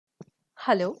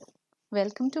Hello,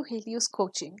 welcome to Helios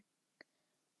Coaching.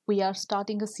 We are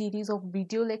starting a series of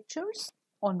video lectures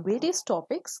on various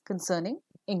topics concerning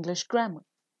English grammar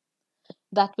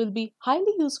that will be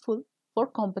highly useful for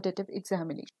competitive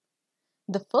examination.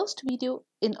 The first video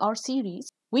in our series,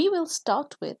 we will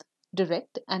start with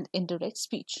direct and indirect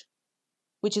speech,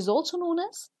 which is also known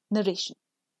as narration.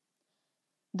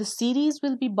 The series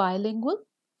will be bilingual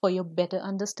for your better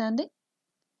understanding.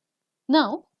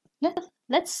 Now,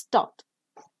 let's start.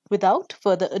 Without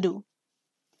further ado,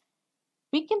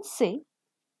 we can say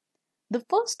the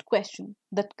first question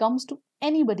that comes to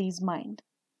anybody's mind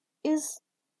is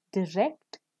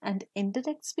direct and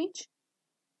indirect speech.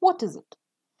 What is it?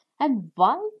 And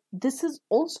why this is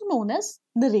also known as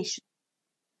narration.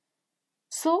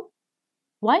 So,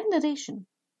 why narration?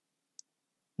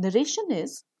 Narration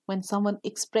is when someone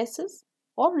expresses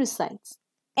or recites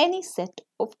any set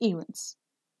of events.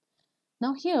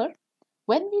 Now here,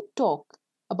 when we talk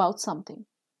about something,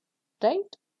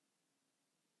 right,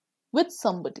 with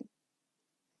somebody,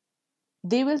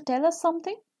 they will tell us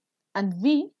something and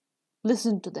we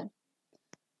listen to them.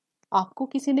 आपको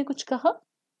किसी ने कुछ कहा,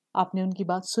 आपने उनकी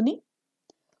बात सुनी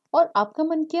और आपका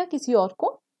मन किया किसी और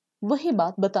को वही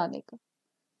बात बताने का,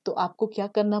 तो आपको क्या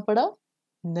करना पड़ा?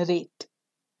 Narrate,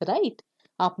 right?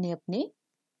 आपने अपने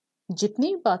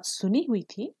जितनी बात सुनी हुई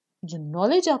थी, जो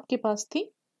नॉलेज आपके पास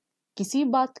थी किसी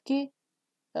बात के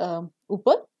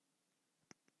ऊपर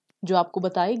जो आपको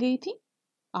बताई गई थी,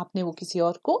 आपने वो किसी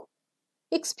और को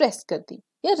एक्सप्रेस कर दी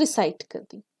या रिसाइट कर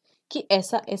दी कि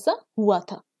ऐसा ऐसा हुआ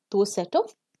था, तो वो सेट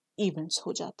ऑफ इवेंट्स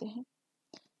हो जाते हैं.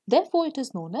 Therefore, it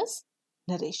is known as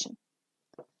narration.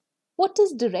 What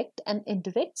is direct and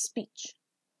indirect speech?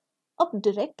 अब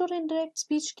direct और indirect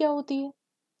speech क्या होती है?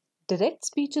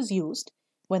 Direct speech is used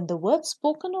when the words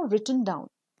spoken or written down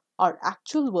are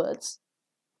actual words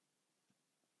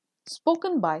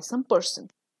spoken by some person.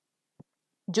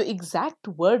 जो exact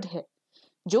word है,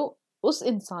 जो उस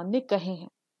इंसान ने कहे हैं,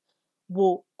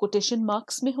 वो कोटेशन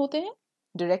मार्क्स में होते हैं.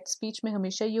 डायरेक्ट स्पीच में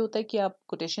हमेशा ये होता है कि आप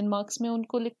कोटेशन मार्क्स में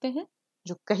उनको लिखते हैं,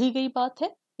 जो कही गई बात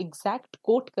है, एग्जैक्ट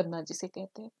कोट करना जिसे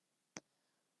कहते हैं.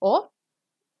 और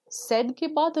सेड के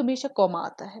बाद हमेशा कॉमा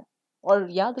आता है, और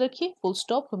याद रखिए फुल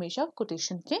स्टॉप हमेशा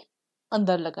कोटेशन के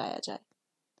अंदर लगाया जाए.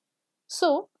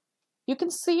 So you can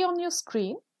see on your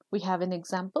screen we have an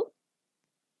example.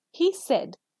 He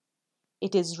said,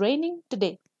 "It is raining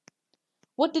today."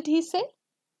 What did he say?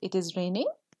 It is raining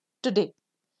today.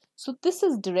 So this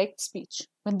is direct speech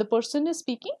when the person is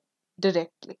speaking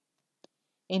directly.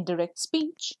 Indirect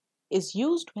speech is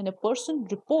used when a person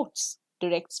reports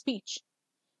direct speech,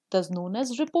 thus known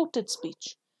as reported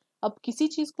speech. अब किसी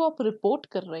चीज को आप report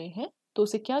कर रहे हैं तो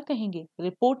उसे क्या कहेंगे?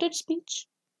 Reported speech.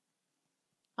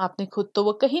 आपने खुद तो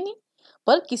वो कही नहीं,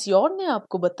 पर किसी और ने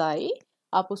आपको बताई,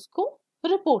 आप उसको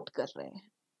रिपोर्ट कर रहे हैं,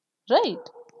 right?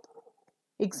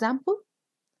 Example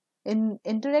in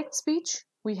indirect speech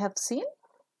we have seen.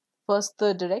 First, the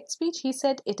direct speech, he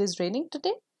said, "It is raining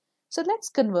today." So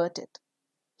let's convert it.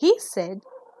 He said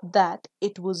that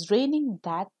it was raining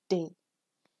that day.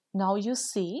 Now you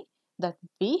see that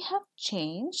we have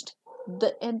changed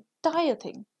the entire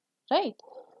thing, right?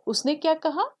 उसने क्या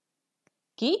कहा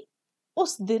कि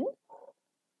उस दिन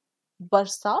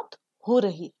बरसात हो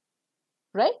रही,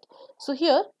 right? So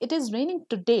here it is raining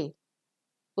today.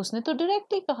 उसने तो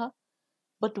directly कहा,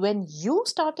 but when you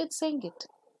started saying it,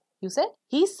 you said,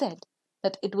 he said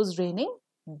that it was raining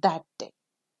that day.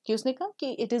 कि उसने कहा कि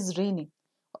it is raining,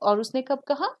 और उसने कब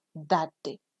कहा? That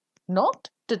day, not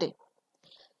today.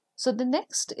 So the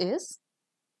next is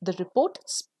the reported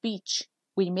speech.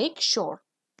 We make sure.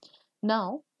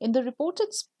 Now, in the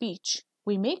reported speech,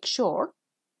 we make sure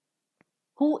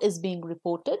who is being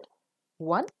reported,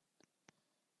 one,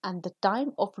 and the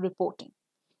time of reporting.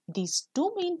 These two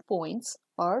main points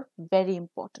are very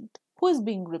important. Who is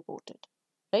being reported,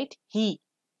 right? He.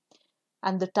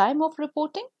 And the time of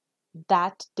reporting,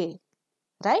 that day,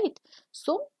 right?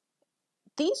 So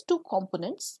these two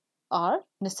components are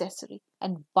necessary.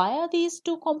 And why are these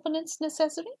two components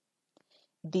necessary?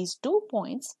 These 2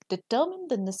 points determine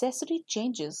the necessary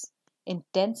changes in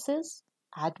tenses,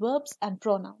 adverbs, and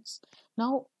pronouns.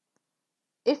 Now,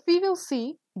 if we will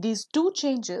see these 2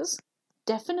 changes,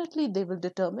 definitely they will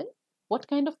determine what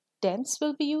kind of tense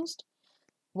will be used,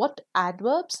 what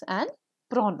adverbs and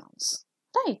pronouns,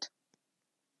 right?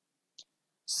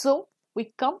 So we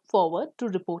come forward to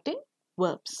reporting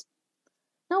verbs.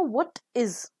 Now, what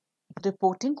is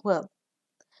reporting verb?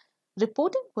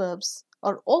 Reporting verbs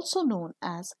are also known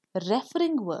as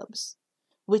referring verbs,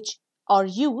 which are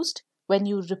used when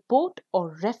you report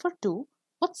or refer to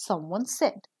what someone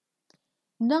said.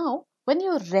 Now, when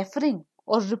you're referring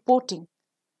or reporting,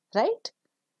 right?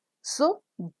 So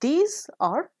these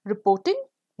are reporting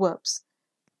verbs.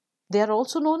 They are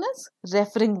also known as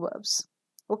referring verbs.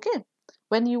 Okay,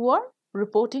 when you are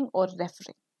reporting or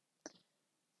referring.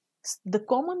 The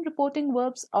common reporting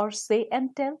verbs are say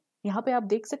and tell. यहाँ पे आप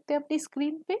देख सकते हैं अपनी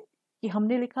screen पे कि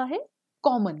हमने लिखा है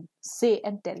common, say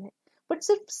and tell है, but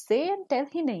सिर्फ say and tell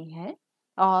ही नहीं है.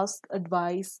 Ask,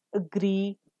 advise,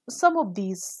 agree, some of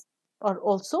these are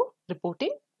also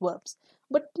reporting verbs.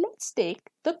 But let's take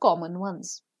the common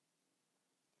ones.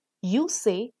 You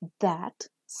say that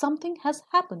something has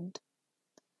happened.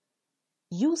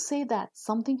 You say that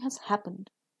something has happened.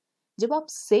 जब आप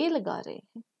say लगा रहे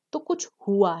हैं तो कुछ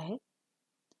हुआ है.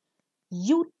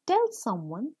 You tell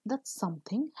someone that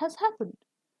something has happened.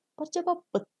 पर जब आप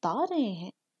बता रहे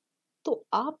हैं तो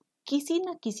आप किसी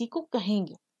ना किसी को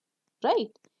कहेंगे,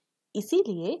 right?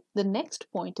 इसीलिए the next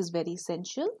point is very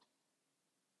essential.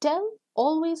 Tell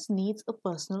always needs a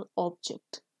personal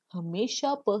object.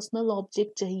 हमेशा personal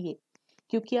object चाहिए,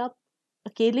 क्योंकि आप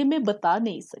अकेले में बता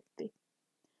नहीं सकते.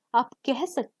 आप कह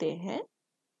सकते हैं,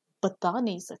 बता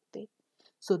नहीं सकते.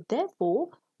 So therefore,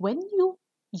 when you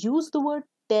use the word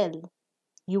tell,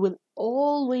 you will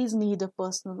always need a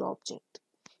personal object.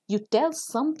 You tell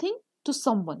something to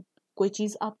someone. कोई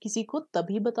चीज आप किसी को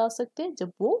तभी बता सकते हैं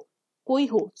जब वो कोई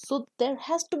हो. So there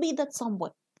has to be that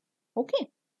someone. Okay.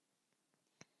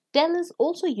 Tell is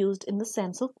also used in the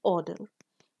sense of order.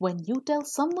 When you tell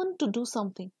someone to do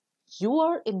something, you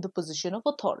are in the position of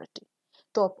authority.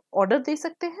 तो आप order दे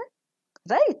सकते हैं,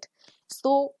 right?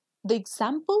 So the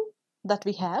example that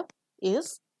we have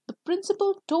is the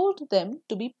principal told them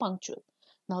to be punctual.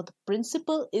 Now the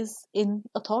principal is in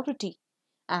authority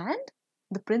and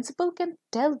the principal can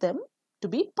tell them to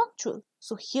be punctual.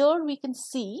 So here we can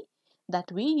see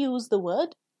that we use the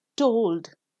word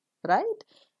told, right?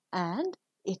 And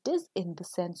it is in the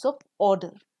sense of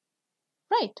order,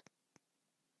 right?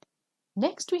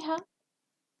 Next we have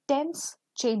tense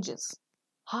changes.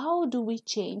 How do we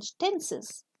change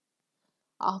tenses?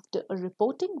 After a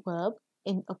reporting verb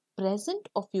in a present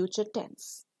or future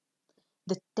tense,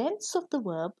 the tense of the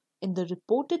verb in the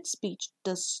reported speech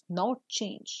does not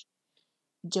change.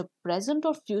 जब present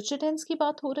और future tense की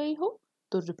बात हो रही हो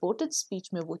तो reported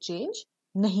speech में वो change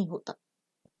नहीं होता.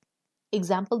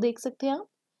 Example देख सकते हैं आप.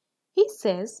 He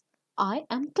says, I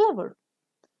am clever.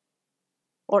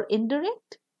 और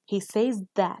indirect, he says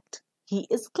that he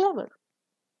is clever.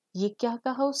 ये क्या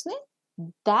कहा उसने?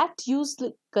 That use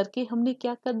करके हमने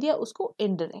क्या कर दिया उसको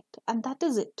indirect, and that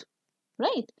is it,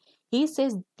 right? He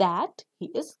says that he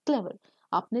is clever.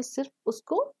 आपने सिर्फ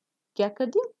उसको क्या कर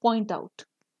दिया? Point out,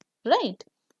 right?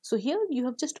 So here you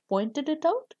have just pointed it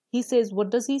out. He says,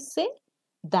 what does he say?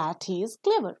 That he is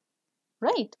clever,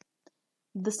 right?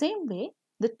 The same way,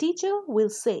 the teacher will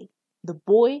say, the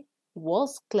boy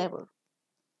was clever.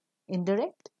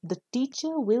 Indirect, the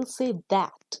teacher will say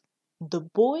that the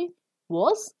boy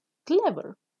was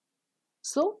clever.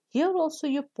 So here also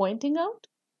you're pointing out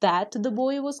that the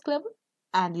boy was clever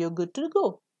and you're good to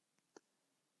go.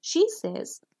 She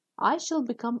says, I shall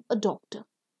become a doctor.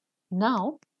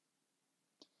 Now,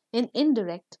 in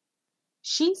indirect,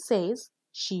 she says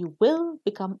she will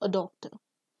become a doctor.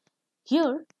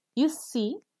 Here you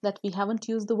see that we haven't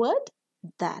used the word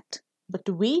that, but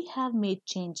we have made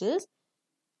changes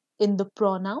in the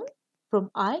pronoun.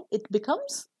 From I it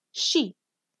becomes she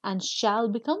and shall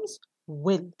becomes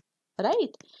will,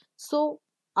 right? So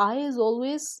I is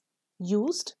always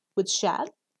used with shall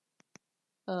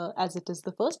as it is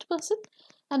the first person,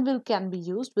 and will can be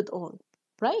used with all,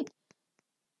 right?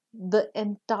 The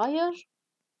entire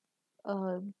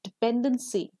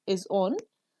dependency is on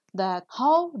that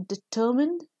how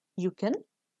determined you can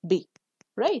be,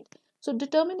 right? So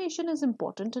determination is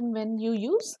important, and when you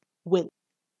use will.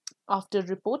 After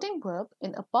reporting verb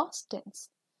in a past tense,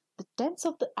 the tense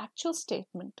of the actual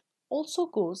statement also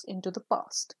goes into the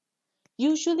past,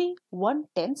 usually one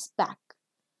tense back.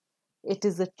 It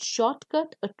is a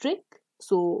shortcut, a trick,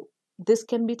 so this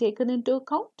can be taken into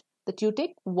account that you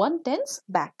take one tense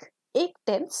back. एक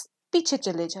tense पीछे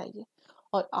चले जाइए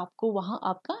और आपको वहां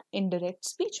आपका indirect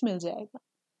speech मिल जाएगा.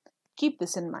 Keep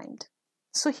this in mind.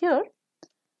 So here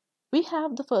we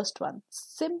have the first one.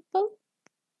 Simple,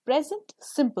 present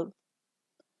simple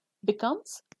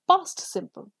becomes past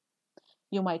simple.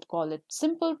 You might call it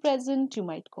simple present, you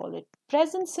might call it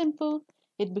present simple.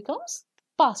 It becomes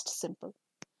past simple.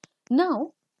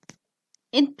 Now,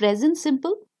 in present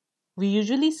simple, we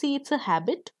usually see it's a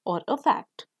habit or a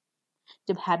fact.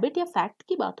 जब habit या fact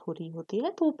की बात हो रही होती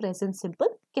है तो वो present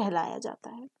simple कहलाया जाता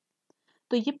है.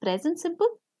 तो ये present simple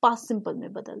past simple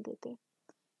में बदल देते हैं.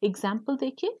 Example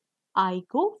देखिए. I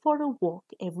go for a walk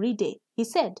every day, he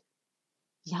said.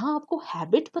 यहाँ आपको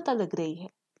हैबिट पता लग रही है,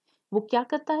 वो क्या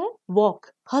करता है, वॉक,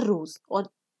 हर रोज। और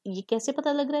ये कैसे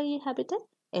पता लग रहा है ये हैबिट है,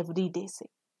 एवरी डे से।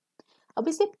 अब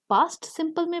इसे पास्ट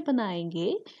सिंपल में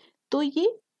बनाएंगे तो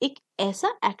ये एक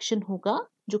ऐसा एक्शन होगा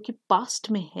जो कि पास्ट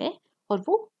में है और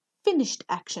वो फिनिश्ड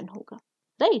एक्शन होगा,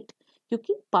 राइट?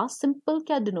 क्योंकि पास्ट सिंपल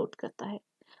क्या डिनोट करता है,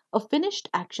 अ finished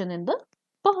action in the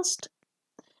past.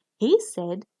 He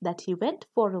said that he went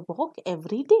for a walk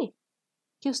every day,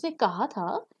 कि उसने कहा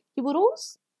था कि वो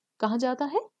रोज कहाँ जाता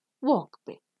है, वॉक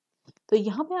पे। तो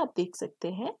यहाँ पे आप देख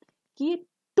सकते हैं कि ये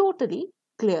टोटली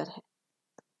क्लियर है।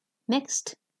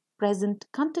 Next, present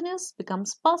continuous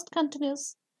becomes past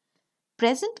continuous.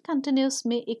 Present continuous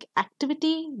में एक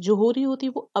एक्टिविटी जो हो रही होती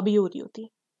है वो अभी हो रही होती है।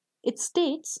 इट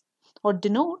स्टेट्स और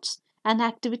denotes an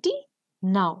activity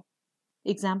now.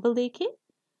 Example देखिए,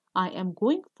 I am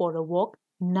going for a walk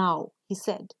now, he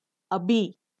said.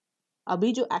 अभी,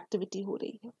 अभी जो एक्टिविटी हो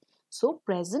रही है, सो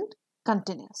प्रेजेंट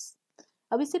कंटिन्यूस।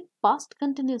 अब इसे पास्ट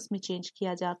कंटिन्यूस में चेंज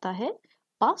किया जाता है।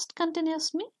 पास्ट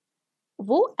कंटिन्यूस में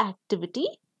वो एक्टिविटी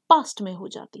पास्ट में हो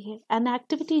जाती है, an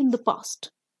activity in the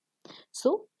past. So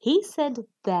he said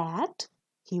that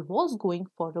he was going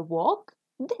for a walk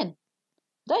then,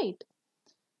 right?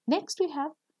 Next we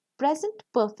have present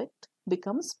perfect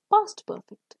becomes past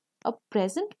perfect. अब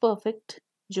present perfect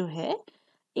जो है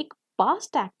एक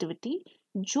past activity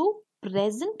जो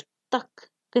present तक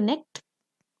connect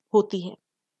होती है,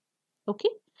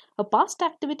 okay? A past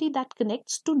activity that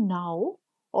connects to now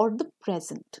or the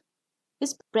present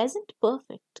is present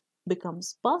perfect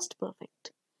becomes past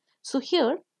perfect. So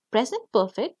here present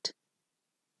perfect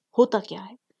होता क्या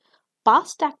है,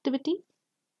 past activity.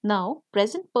 Now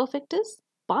present perfect is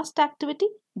past activity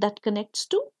that connects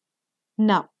to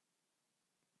now,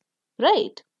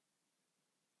 right?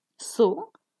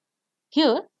 So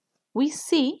here we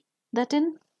see that in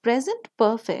present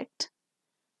perfect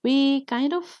we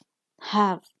kind of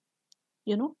have,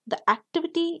 the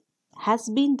activity has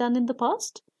been done in the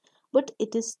past but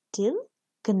it is still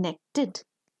connected,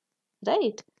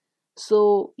 right?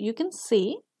 So you can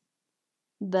say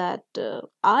that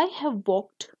I have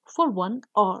walked for 1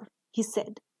 hour, he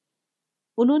said.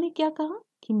 उन्होंने क्या कहा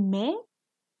कि मैं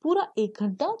पूरा 1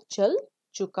 घंटा चल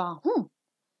चुका हूं।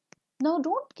 Now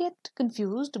don't get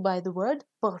confused by the word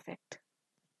perfect.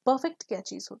 Perfect क्या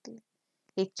चीज होती है,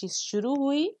 एक चीज शुरू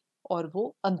हुई और वो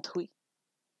अंत हुई,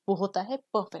 वो होता है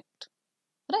perfect,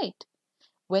 right?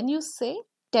 When you say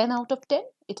 10 out of 10,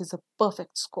 it is a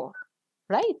perfect score,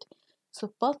 right? So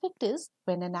perfect is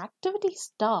when an activity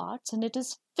starts and it is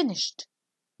finished.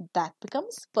 That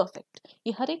becomes perfect.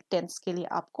 ये हर एक टेंस के लिए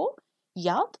आपको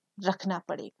याद रखना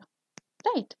पड़ेगा,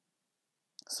 right?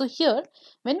 So here,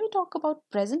 when we talk about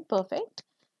present perfect,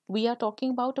 we are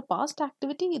talking about a past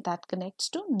activity that connects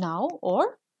to now or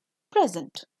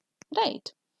present,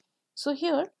 right? So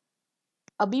here,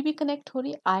 अभी भी connect हो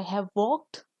रही है, I have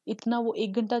walked, इतना वो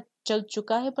 1 घंटा चल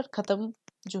चुका है पर खत्म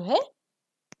जो है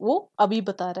वो अभी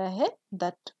बता रहा है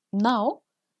that now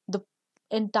the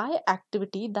entire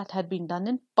activity that had been done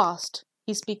in past,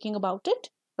 he's speaking about it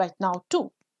right now too.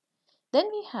 Then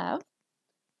we have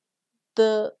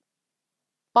the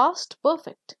past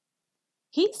perfect.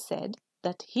 He said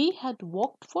that he had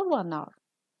walked for 1 hour.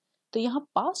 तो यहाँ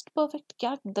past perfect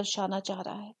क्या दर्शाना चाह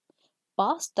रहा है,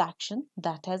 past action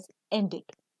that has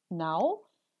ended. Now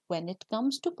when it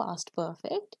comes to past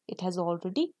perfect, it has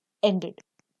already ended.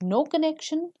 No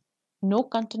connection, no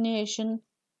continuation,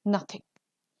 nothing.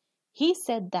 He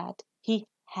said that he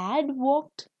had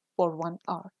walked for 1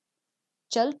 hour.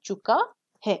 चल चुका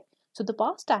है. So the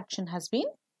past action has been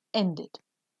ended.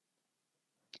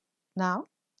 Now,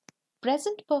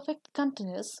 present perfect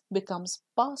continuous becomes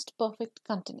past perfect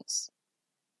continuous.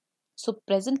 So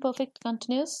present perfect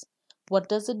continuous, what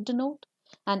does it denote?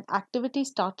 An activity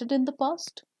started in the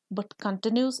past but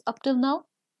continues up till now,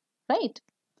 right?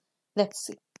 Let's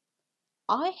see.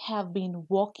 I have been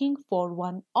walking for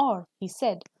 1 hour, he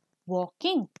said.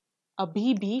 Walking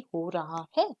abhi bhi ho raha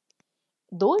hai.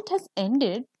 Though it has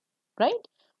ended, right?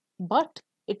 But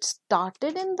it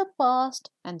started in the past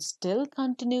and still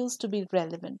continues to be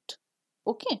relevant.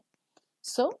 Okay?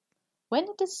 So, when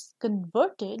it is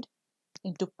converted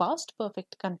into past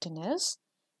perfect continuous,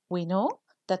 we know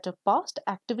that a past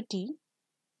activity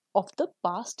of the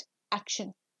past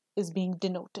action is being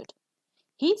denoted.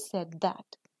 He said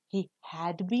that he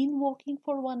had been walking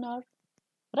for 1 hour,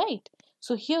 right?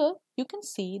 So here you can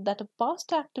see that a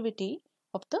past activity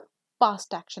of the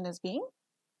past action is being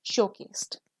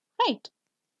showcased, right?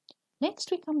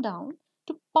 Next we come down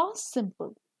to past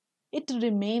simple. It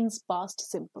remains past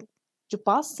simple. जो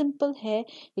past simple है,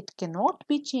 it cannot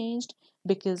be changed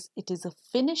because it is a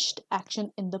finished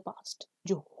action in the past,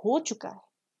 जो हो चुका है,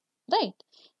 right.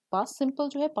 Past simple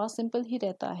जो है past simple ही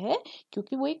रहता है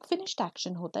क्योंकि वो एक फिनिश्ड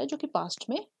एक्शन होता है जो कि पास्ट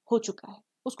में हो चुका है।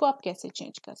 उसको आप कैसे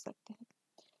चेंज कर सकते हैं?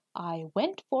 I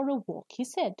went for a walk, he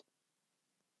said.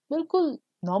 बिल्कुल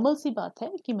नॉर्मल सी बात है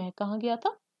कि मैं कहाँ गया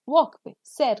था? वॉक पे,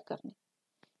 सैर करने।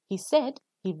 He said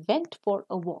he went for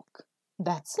a walk.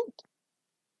 That's it.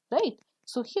 Right?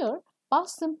 So here,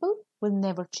 past simple will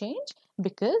never change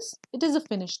because it is a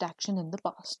finished action in the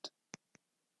past.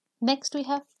 Next, we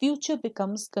have future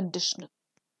becomes conditional.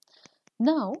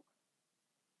 Now,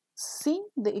 see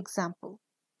the example.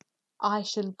 I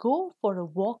shall go for a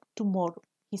walk tomorrow,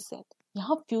 he said.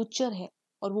 यहाँ future है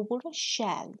और वो बोल रहा है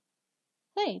shall.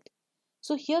 Right?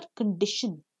 So here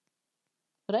condition,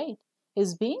 right,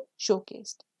 is being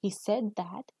showcased. He said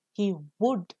that he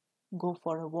would go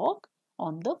for a walk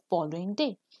on the following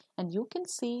day. And you can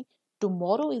see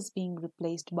tomorrow is being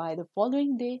replaced by the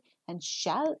following day and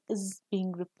shall is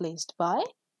being replaced by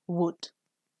would.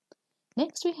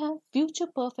 Next we have future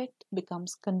perfect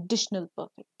becomes conditional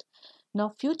perfect.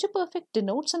 Now future perfect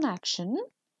denotes an action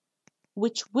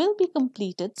which will be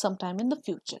completed sometime in the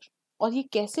future. और ये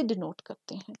कैसे denote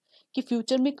करते हैं कि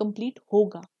future में complete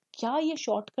होगा? क्या ये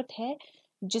शॉर्टकट है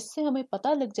जिससे हमें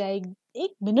पता लग जाए,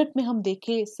 एक मिनट में हम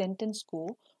देखें सेंटेंस को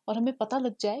और हमें पता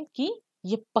लग जाए कि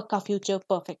ये पक्का फ्यूचर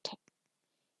परफेक्ट है?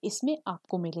 इसमें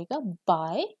आपको मिलेगा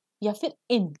बाय या फिर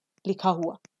इन लिखा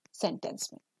हुआ सेंटेंस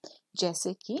में।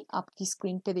 जैसे कि आपकी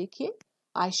स्क्रीन पे देखिए,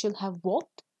 आई शिल have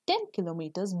walked 10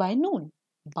 kilometres by noon.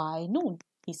 By noon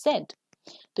he said.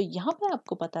 तो यहाँ पे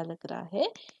आपको पता लग रहा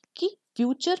है कि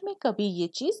फ्यूचर में कभी ये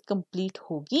चीज कंप्लीट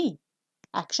होगी,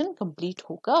 एक्शन कंप्लीट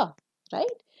होगा,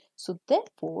 right? So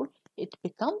therefore it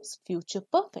becomes future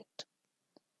perfect.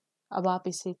 अब आप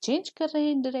इसे चेंज कर रहे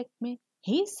हैं इनडायरेक्ट में।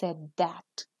 He said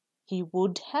that he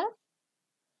would have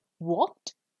walked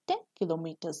 10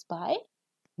 kilometres by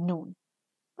noon,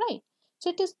 right? So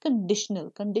it is conditional.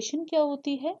 Condition क्या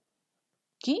होती है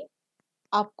कि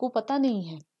आपको पता नहीं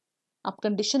है, आप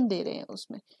कंडीशन दे रहे हैं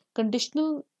उसमें।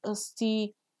 कंडीशनल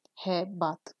सी है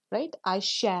बात, right? I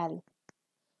shell,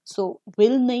 so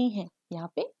will नहीं है,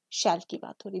 यहाँ पे शैल की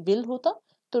बात हो रही। विल होता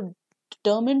तो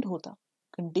डिटरमिन्ड होता,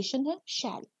 कंडीशन है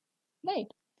शैल,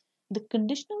 right? The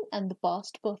conditional and the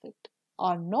past perfect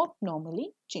are not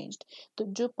normally changed. तो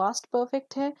जो पास्ट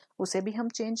परफेक्ट है उसे भी हम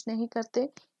चेंज नहीं करते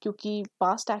क्योंकि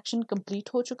पास्ट एक्शन कंप्लीट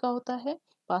हो चुका होता है।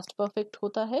 पास्ट परफेक्ट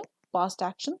होता है past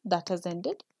action that has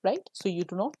ended, right? So you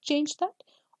do not change that.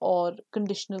 और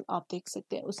conditional आप देख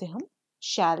सकते हैं उसे हम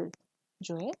shall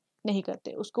जो है नहीं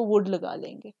करते, उसको would लगा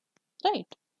लेंगे,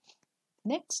 right?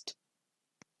 Next,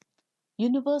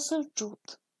 universal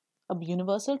truth. अब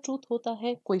universal truth होता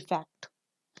है कोई fact.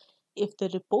 If the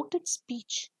reported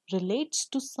speech relates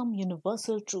to some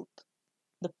universal truth,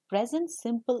 the present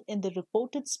simple in the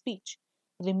reported speech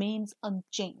remains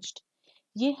unchanged.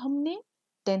 ये हमने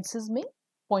tenses में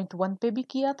पॉइंट 1 पे भी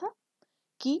किया था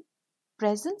कि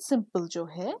प्रेजेंट सिंपल जो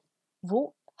है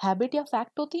वो हैबिट या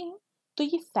फैक्ट होती है। तो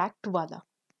ये फैक्ट वाला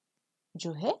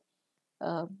जो है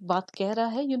बात कह रहा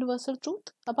है यूनिवर्सल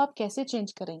ट्रूथ। अब आप कैसे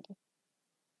चेंज करेंगे?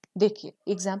 देखिए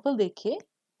एग्जाम्पल देखिए।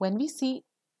 When we see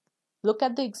look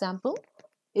at the example,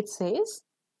 it says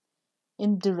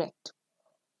in direct,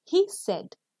 he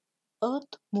said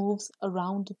earth moves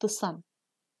around the सन।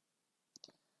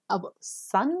 अब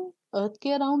सन अर्थ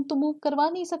के अराउंड तो मूव करवा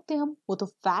नहीं सकते हम, वो तो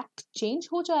फैक्ट चेंज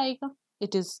हो जाएगा।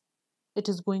 It is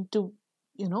going to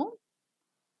you know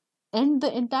and the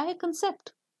entire concept,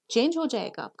 change हो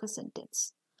जाएगा आपका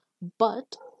sentence.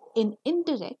 But in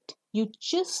indirect you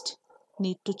just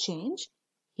need to change,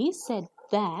 he said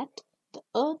that the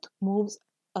earth moves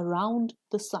around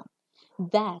the sun.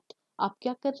 That आप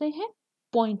क्या कर रहे हैं?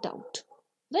 Point out,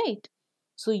 right?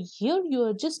 So here you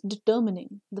are just determining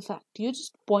the fact. You're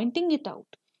just pointing it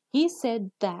out. He said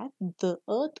that the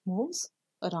earth moves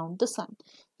around the sun.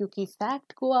 क्योंकि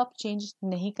fact को आप change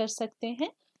नहीं कर सकते हैं,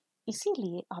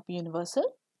 इसीलिए आप universal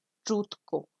truth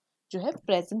को जो है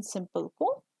present simple को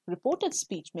reported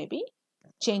speech में भी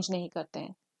change नहीं करते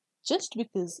हैं. Just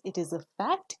because it is a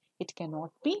fact, it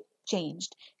cannot be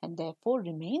changed and therefore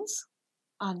remains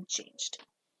unchanged.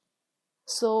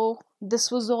 So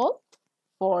this was all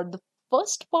for the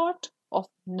first part of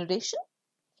narration.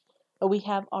 We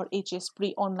have our HS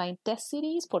pre-online test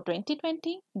series for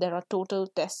 2020. There are total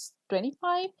tests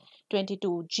 25,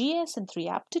 22 GS and 3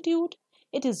 aptitude.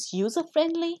 It is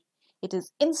user-friendly. It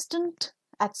is instant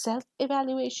at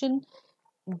self-evaluation.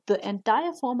 The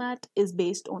entire format is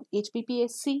based on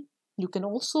HPPSC. You can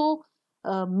also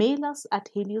mail us at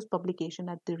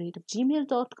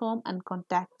heliospublication@gmail.com and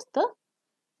contact the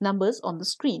numbers on the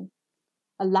screen.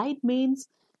 A live mains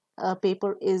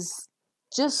paper is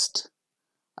just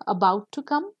about to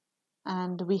come.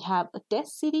 And we have a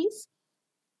test series,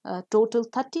 total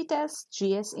 30 tests,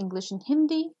 GS, English and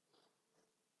Hindi.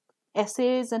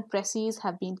 Essays and précis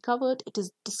have been covered. It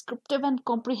is descriptive and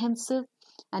comprehensive,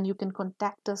 and you can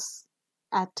contact us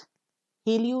at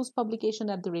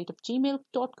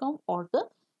heliospublication@gmail.com or the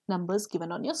numbers given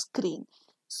on your screen.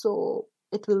 So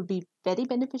it will be very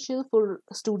beneficial for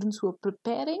students who are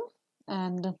preparing,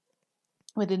 and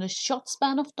within a short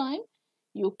span of time,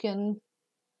 you can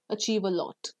achieve a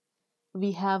lot.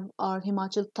 We have our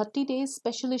Himachal 30 days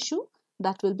special issue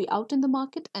that will be out in the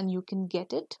market, and you can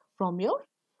get it from your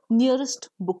nearest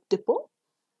book depot.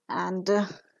 And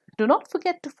do not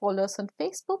forget to follow us on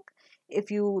Facebook. If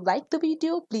you like the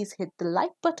video, please hit the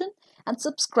like button and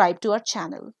subscribe to our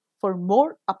channel for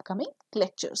more upcoming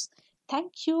lectures.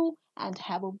 Thank you and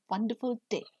have a wonderful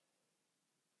day.